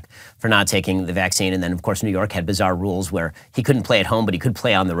amount of flack for not taking the vaccine. And then, of course, New York had bizarre rules where he couldn't play at home, but he could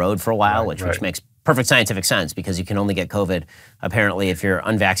play on the road for a while, which makes perfect scientific sense because you can only get COVID, apparently, if you're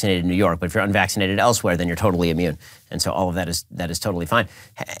unvaccinated in New York. But if you're unvaccinated elsewhere, then you're totally immune. And so all of that is totally fine.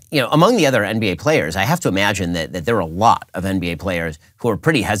 Among the other NBA players, I have to imagine that there are a lot of NBA players who are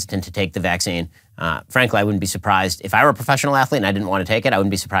pretty hesitant to take the vaccine. Frankly, I wouldn't be surprised if I were a professional athlete and I didn't want to take it. I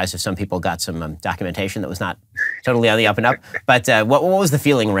wouldn't be surprised if some people got some documentation that was not totally on the up and up. But what was the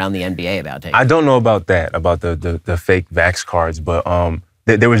feeling around the NBA about taking it? I don't know about that, about the fake vax cards, but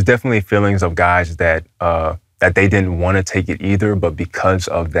there was definitely feelings of guys that they didn't want to take it either, but because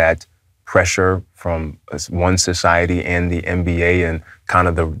of that pressure from one society and the NBA and kind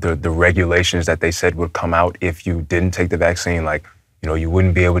of the regulations that they said would come out if you didn't take the vaccine, like, you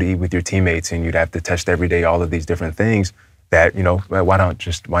wouldn't be able to eat with your teammates and you'd have to test every day, all of these different things that, why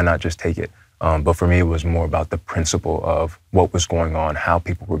not just take it? But for me, it was more about the principle of what was going on, how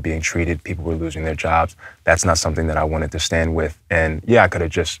people were being treated, people were losing their jobs. That's not something that I wanted to stand with. And yeah, I could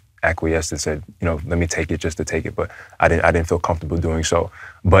have just acquiesced and said, let me take it just to take it, but I didn't feel comfortable doing so.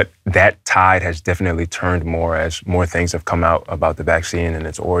 But that tide has definitely turned more as more things have come out about the vaccine and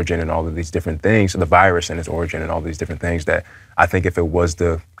its origin and all of these different things, the virus and its origin and all these different things that I think if it was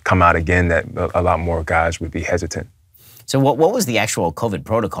to come out again, that a lot more guys would be hesitant. So what was the actual COVID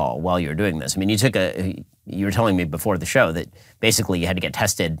protocol while you were doing this? I mean, you were telling me before the show that basically you had to get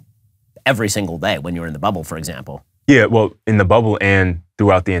tested every single day when you were in the bubble, for example. Yeah, well, in the bubble and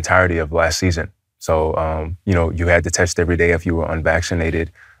throughout the entirety of last season. So, you had to test every day if you were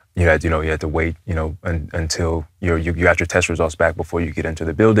unvaccinated. You had to wait, until you got your test results back before you get into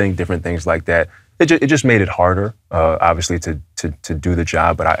the building, different things like that. It just made it harder, obviously, to do the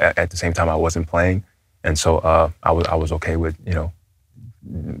job. But at the same time, I wasn't playing. And so I was okay with,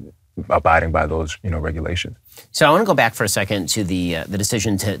 abiding by those, regulations. So I want to go back for a second to the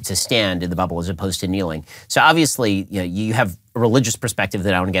decision to stand in the bubble as opposed to kneeling. So obviously, you have a religious perspective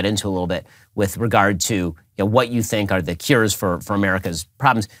that I want to get into a little bit with regard to what you think are the cures for America's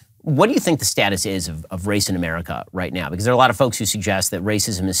problems. What do you think the status is of race in America right now? Because there are a lot of folks who suggest that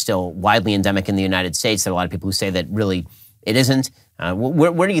racism is still widely endemic in the United States. There are a lot of people who say that really it isn't.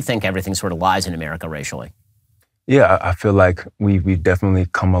 Where do you think everything sort of lies in America racially? Yeah, I feel like we've definitely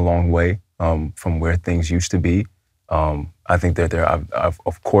come a long way from where things used to be. I think that there are,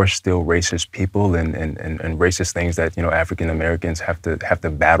 of course, still racist people and racist things that African Americans have to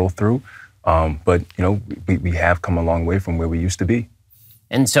battle through. But we have come a long way from where we used to be.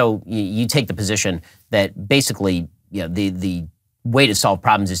 And so you take the position that basically the way to solve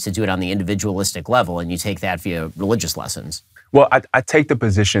problems is to do it on the individualistic level, and you take that via religious lessons. Well, I take the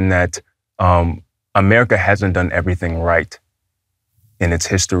position that America hasn't done everything right in its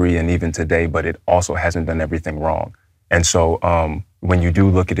history and even today, but it also hasn't done everything wrong. And so when you do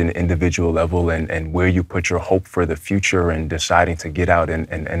look at an individual level and where you put your hope for the future and deciding to get out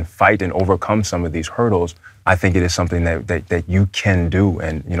and fight and overcome some of these hurdles, I think it is something that you can do.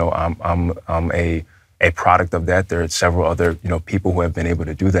 And, I'm a product of that. There are several other, people who have been able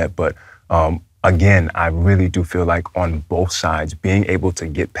to do that. But again, I really do feel like on both sides, being able to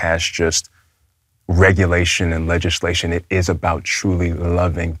get past just regulation and legislation, it is about truly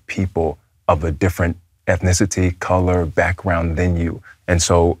loving people of a different ethnicity, color, background than you. And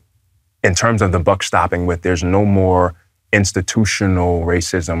so in terms of the buck stopping with, there's no more institutional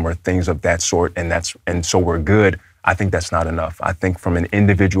racism or things of that sort, and so we're good. I think that's not enough. I think from an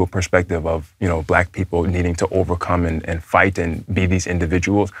individual perspective of, Black people needing to overcome and fight and be these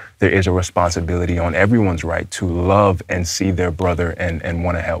individuals, there is a responsibility on everyone's right to love and see their brother and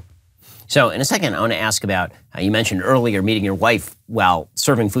want to help. So in a second, I want to ask about, you mentioned earlier meeting your wife while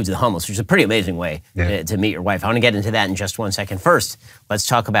serving food to the homeless, which is a pretty amazing way to meet your wife. I want to get into that in just 1 second. First, let's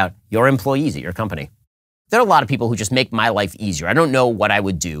talk about your employees at your company. There are a lot of people who just make my life easier. I don't know what I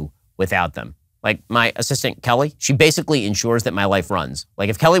would do without them. Like my assistant, Kelly, she basically ensures that my life runs.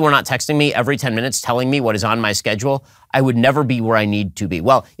 Like if Kelly were not texting me every 10 minutes telling me what is on my schedule, I would never be where I need to be.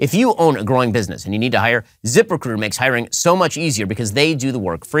 Well, if you own a growing business and you need to hire, ZipRecruiter makes hiring so much easier because they do the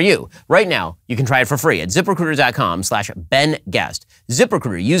work for you. Right now, you can try it for free at ZipRecruiter.com/BenGuest.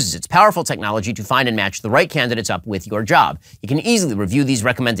 ZipRecruiter uses its powerful technology to find and match the right candidates up with your job. You can easily review these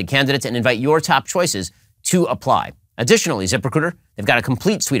recommended candidates and invite your top choices to apply. Additionally, ZipRecruiter, they've got a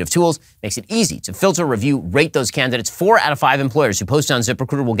complete suite of tools, makes it easy to filter, review, rate those candidates. 4 out of 5 employers who post on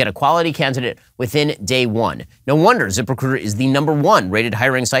ZipRecruiter will get a quality candidate within day 1. No wonder ZipRecruiter is the #1 rated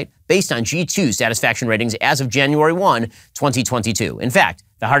hiring site based on G2 satisfaction ratings as of January 1, 2022. In fact,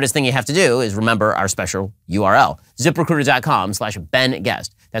 the hardest thing you have to do is remember our special URL, ZipRecruiter.com/BenGuest.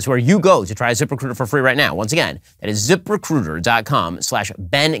 That's where you go to try ZipRecruiter for free right now. Once again, that is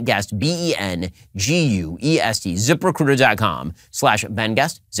ZipRecruiter.com/BenGuest, BenGuest,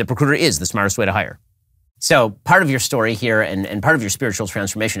 ZipRecruiter.com/BenGuest. ZipRecruiter is the smartest way to hire. So part of your story here and part of your spiritual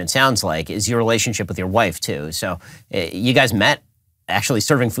transformation, it sounds like, is your relationship with your wife too. So you guys met actually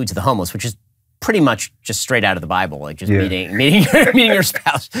serving food to the homeless, which is pretty much just straight out of the Bible, like just meeting your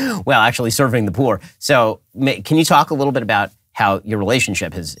spouse while actually serving the poor. So can you talk a little bit about how your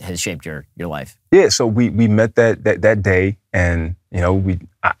relationship has shaped your life? Yeah, so we met that day, and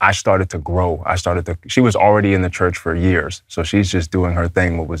I started to grow. She was already in the church for years, so she's just doing her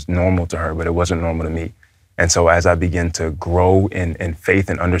thing, what was normal to her, but it wasn't normal to me. And so as I begin to grow in faith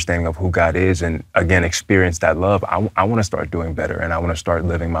and understanding of who God is, and again, experience that love, I want to start doing better, and I want to start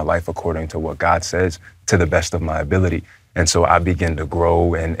living my life according to what God says to the best of my ability. And so I begin to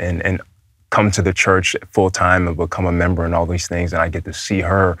grow and come to the church full time and become a member and all these things. And I get to see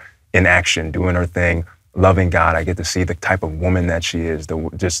her in action, doing her thing, loving God. I get to see the type of woman that she is.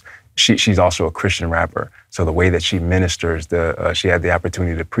 She's also a Christian rapper. So the way that she ministers, she had the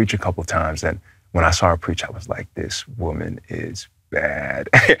opportunity to preach a couple times, and when I saw her preach, I was like, this woman is bad.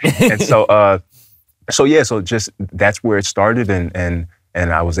 And so just that's where it started. And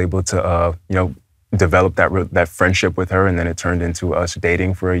I was able to, develop that friendship with her. And then it turned into us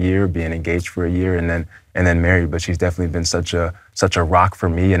dating for a year, being engaged for a year, and then married. But she's definitely been such a rock for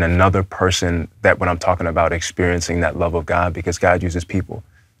me, and another person that when I'm talking about experiencing that love of God, because God uses people.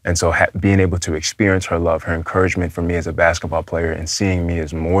 And so being able to experience her love, her encouragement for me as a basketball player, and seeing me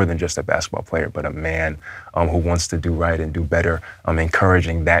as more than just a basketball player, but a man who wants to do right and do better,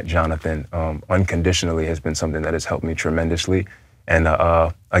 encouraging that Jonathan unconditionally has been something that has helped me tremendously. And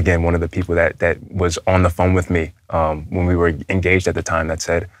again, one of the people that was on the phone with me when we were engaged at the time that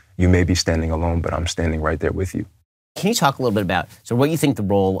said, you may be standing alone, but I'm standing right there with you. Can you talk a little bit about what you think the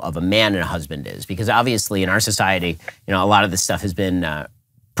role of a man and a husband is? Because obviously in our society, a lot of this stuff has been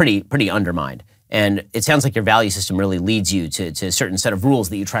pretty undermined. And it sounds like your value system really leads you to a certain set of rules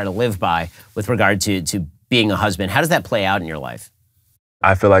that you try to live by with regard to being a husband. How does that play out in your life?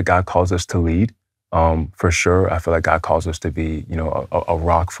 I feel like God calls us to lead, for sure. I feel like God calls us to be, a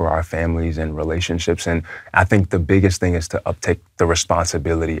rock for our families and relationships. And I think the biggest thing is to uptake the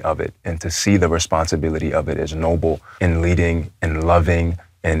responsibility of it, and to see the responsibility of it as noble in leading and loving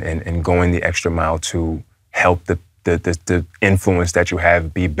and going the extra mile to help the influence that you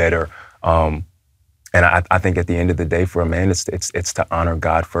have be better. And I think at the end of the day, for a man, it's to honor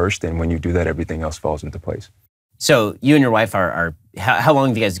God first. And when you do that, everything else falls into place. So you and your wife are how long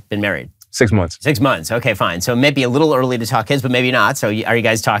have you guys been married? 6 months. 6 months. Okay, fine. So maybe a little early to talk kids, but maybe not. So are you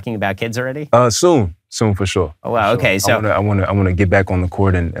guys talking about kids already? Soon for sure. Oh wow. Okay. So I want to get back on the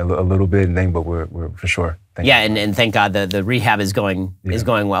court in a little bit, and then, but we're for sure. And thank God the rehab is going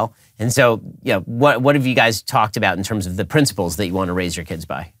well. And so what have you guys talked about in terms of the principles that you want to raise your kids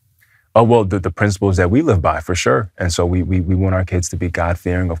by? Oh, well, the principles that we live by, for sure. And so we want our kids to be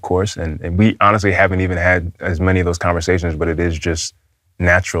God-fearing, of course. And we honestly haven't even had as many of those conversations, but it is just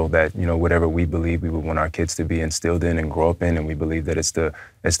natural that, whatever we believe we would want our kids to be instilled in and grow up in. And we believe that it's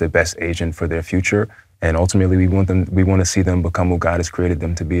the best agent for their future. And ultimately, we want to see them become who God has created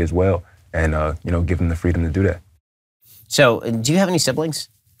them to be as well. And, give them the freedom to do that. So do you have any siblings?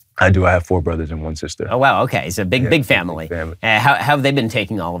 I do. I have 4 brothers and 1 sister. Oh, wow. Okay. So big family. Big family. How have they been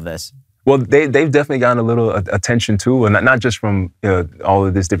taking all of this? Well, they've definitely gotten a little attention too, and not just from all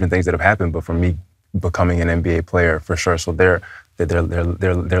of these different things that have happened, but from me becoming an NBA player, for sure. So they're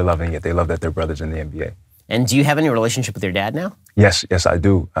loving it. They love that their brother's in the NBA. And do you have any relationship with your dad now? Yes, I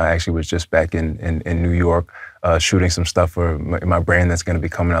do. I actually was just back in New York shooting some stuff for my brand that's going to be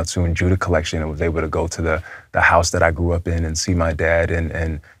coming out soon, Judah Collection, and was able to go to the house that I grew up in and see my dad.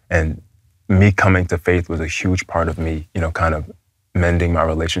 And me coming to faith was a huge part of me, kind of mending my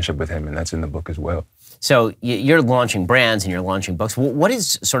relationship with him, and that's in the book as well. So you're launching brands and you're launching books. What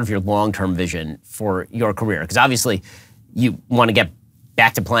is sort of your long-term vision for your career? Because obviously you want to get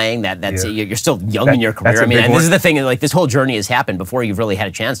back to playing. You're still young in your career. I mean, and this is the thing, like this whole journey has happened before you've really had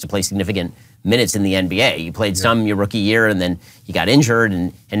a chance to play significant minutes in the NBA. You played some your rookie year, and then you got injured,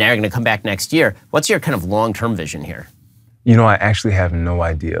 and now you're going to come back next year. What's your kind of long-term vision here? I actually have no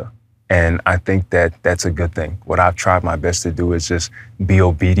idea. And I think that that's a good thing. What I've tried my best to do is just be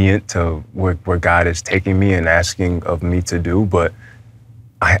obedient to where God is taking me and asking of me to do. But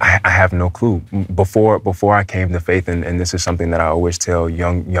I have no clue. Before I came to faith, and this is something that I always tell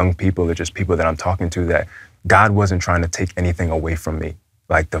young people, or just people that I'm talking to, that God wasn't trying to take anything away from me.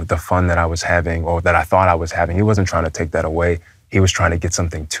 Like the fun that I was having, or that I thought I was having, he wasn't trying to take that away. He was trying to get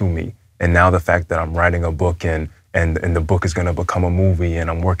something to me. And now the fact that I'm writing a book and and the book is going to become a movie, and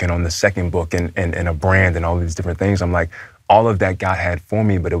I'm working on the second book and a brand and all these different things. I'm like, all of that God had for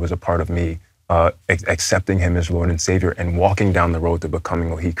me, but it was a part of me accepting him as Lord and Savior and walking down the road to becoming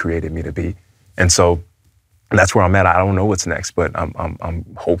what he created me to be. And so that's where I'm at. I don't know what's next, but I'm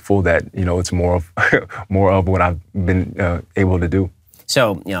hopeful that, you know, it's more of what I've been able to do.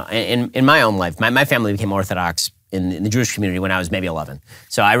 So, you know, in my own life, my family became Orthodox in the Jewish community when I was maybe 11.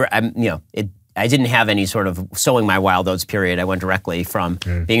 So I didn't have any sort of sowing my wild oats period. I went directly from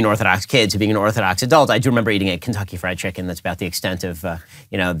being an Orthodox kid to being an Orthodox adult. I do remember eating a Kentucky Fried Chicken. That's about the extent of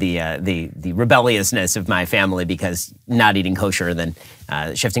the rebelliousness of my family, because not eating kosher and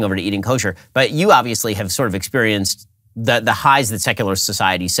then shifting over to eating kosher. But you obviously have sort of experienced the highs that secular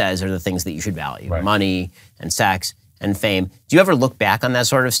society says are the things that you should value: right. Money and sex and fame. Do you ever look back on that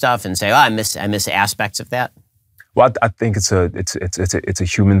sort of stuff and say, "Oh, I miss aspects of that"? Well, I think it's a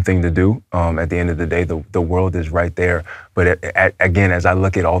human thing to do. At the end of the day, the world is right there. But again, as I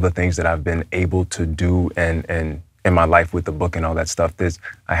look at all the things that I've been able to do and in my life with the book and all that stuff,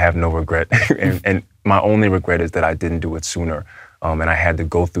 I have no regret. and my only regret is that I didn't do it sooner. And I had to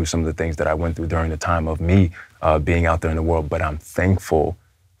go through some of the things that I went through during the time of me being out there in the world. But I'm thankful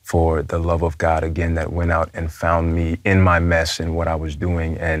for the love of God, again, that went out and found me in my mess and what I was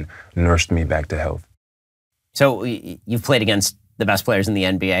doing and nursed me back to health. So you've played against the best players in the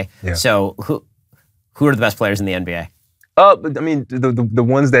NBA. Yeah. So who are the best players in the NBA? But I mean, the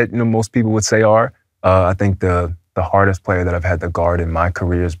ones that, you know, most people would say are, I think the hardest player that I've had to guard in my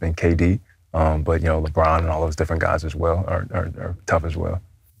career has been KD. But, you know, LeBron and all those different guys as well are tough as well.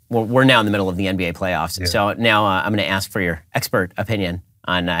 Well, we're now in the middle of the NBA playoffs. Yeah. So now I'm going to ask for your expert opinion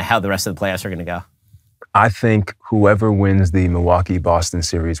on how the rest of the playoffs are going to go. I think whoever wins the Milwaukee-Boston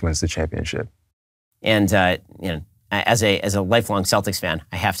series wins the championship. And you know, as a lifelong Celtics fan,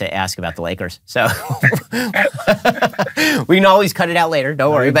 I have to ask about the Lakers. So we can always cut it out later.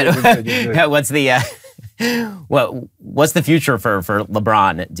 Don't worry. But what's the future for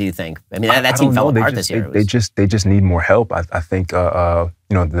LeBron? Do you think? I mean, that team fell apart this year. They just need more help. I think you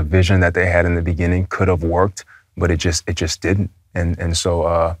know, the vision that they had in the beginning could have worked, but it just didn't. And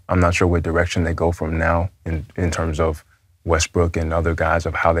so I'm not sure what direction they go from now in terms of Westbrook and other guys,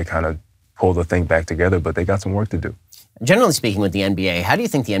 of how they kind of pull the thing back together, but they got some work to do. Generally speaking, with the NBA, how do you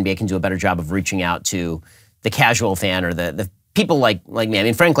think the NBA can do a better job of reaching out to the casual fan or the people like me? I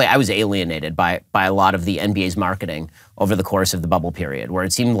mean, frankly, I was alienated by a lot of the NBA's marketing over the course of the bubble period, where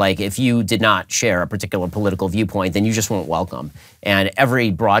it seemed like if you did not share a particular political viewpoint, then you just weren't welcome. And every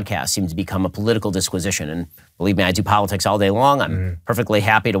broadcast seemed to become a political disquisition. And believe me, I do politics all day long. I'm perfectly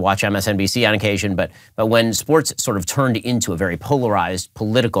happy to watch MSNBC on occasion. But when sports sort of turned into a very polarized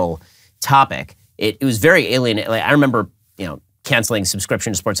political topic, it was very alienating. Like, I remember, you know, canceling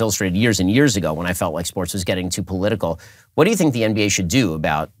subscription to Sports Illustrated years and years ago when I felt like sports was getting too political. What do you think the NBA should do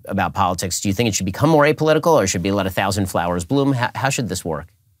about politics? Do you think it should become more apolitical, or should be let 1,000 flowers bloom? How should this work?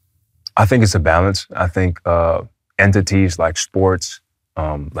 I think it's a balance. I think entities like sports,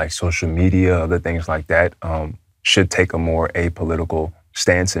 like social media, other things like that, should take a more apolitical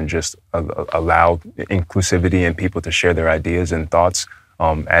stance and just allow inclusivity and people to share their ideas and thoughts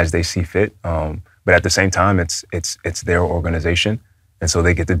as they see fit. But at the same time, it's their organization. And so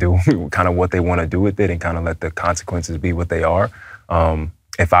they get to do kind of what they want to do with it and kind of let the consequences be what they are.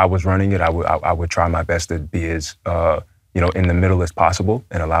 If I was running it, I would try my best to be as, you know, in the middle as possible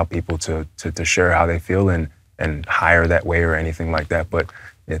and allow people to share how they feel and hire that way or anything like that. But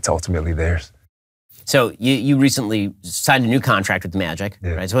it's ultimately theirs. So you recently signed a new contract with the Magic,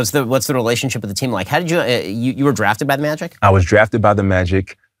 right? So what's the relationship with the team like? How did you were drafted by the Magic? I was drafted by the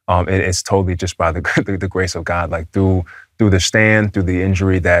Magic. It's totally just by the grace of God, like through the stand, through the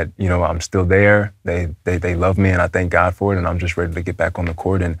injury, that, you know, I'm still there. They love me, and I thank God for it. And I'm just ready to get back on the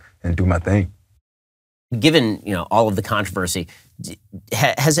court and do my thing. Given, you know, all of the controversy,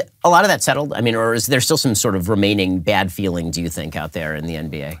 has a lot of that settled? I mean, or is there still some sort of remaining bad feeling, do you think, out there in the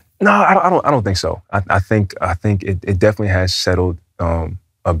NBA? No, I don't think so. I think it definitely has settled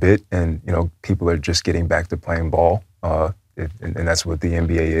a bit, and, you know, people are just getting back to playing ball, and that's what the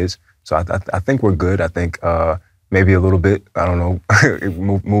NBA is. So I think we're good. I think maybe a little bit, I don't know,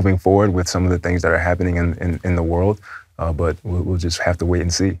 moving forward with some of the things that are happening in the world, but we'll just have to wait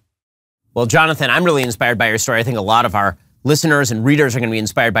and see. Well, Jonathan, I'm really inspired by your story. I think a lot of our listeners and readers are going to be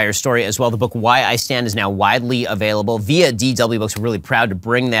inspired by your story as well. The book Why I Stand is now widely available via DW Books. We're really proud to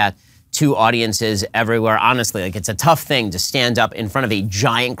bring that to audiences everywhere. Honestly, like, it's a tough thing to stand up in front of a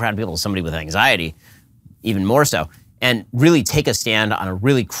giant crowd of people, somebody with anxiety, even more so, and really take a stand on a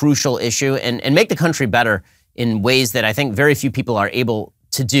really crucial issue and make the country better in ways that I think very few people are able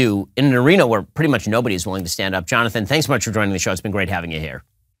to do in an arena where pretty much nobody is willing to stand up. Jonathan, thanks so much for joining the show. It's been great having you here.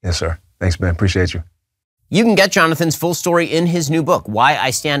 Yes, sir. Thanks, Ben. Appreciate you. You can get Jonathan's full story in his new book, Why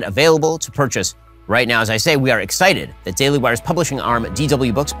I Stand, available to purchase right now. As I say, we are excited that Daily Wire's publishing arm,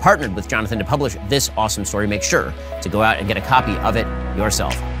 DW Books, partnered with Jonathan to publish this awesome story. Make sure to go out and get a copy of it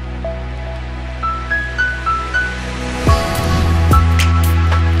yourself.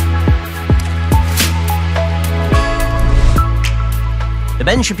 The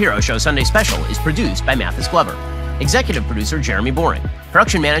Ben Shapiro Show Sunday Special is produced by Mathis Glover. Executive producer Jeremy Boring.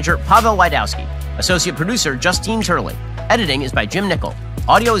 Production manager Pavel Wydowski. Associate producer Justine Turley. Editing is by Jim Nickel.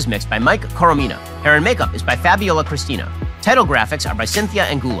 Audio is mixed by Mike Coromina. Hair and makeup is by Fabiola Cristina. Title graphics are by Cynthia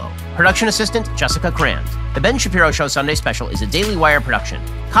Angulo. Production assistant Jessica Crand. The Ben Shapiro Show Sunday Special is a Daily Wire production.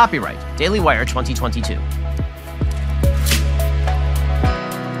 Copyright Daily Wire 2022.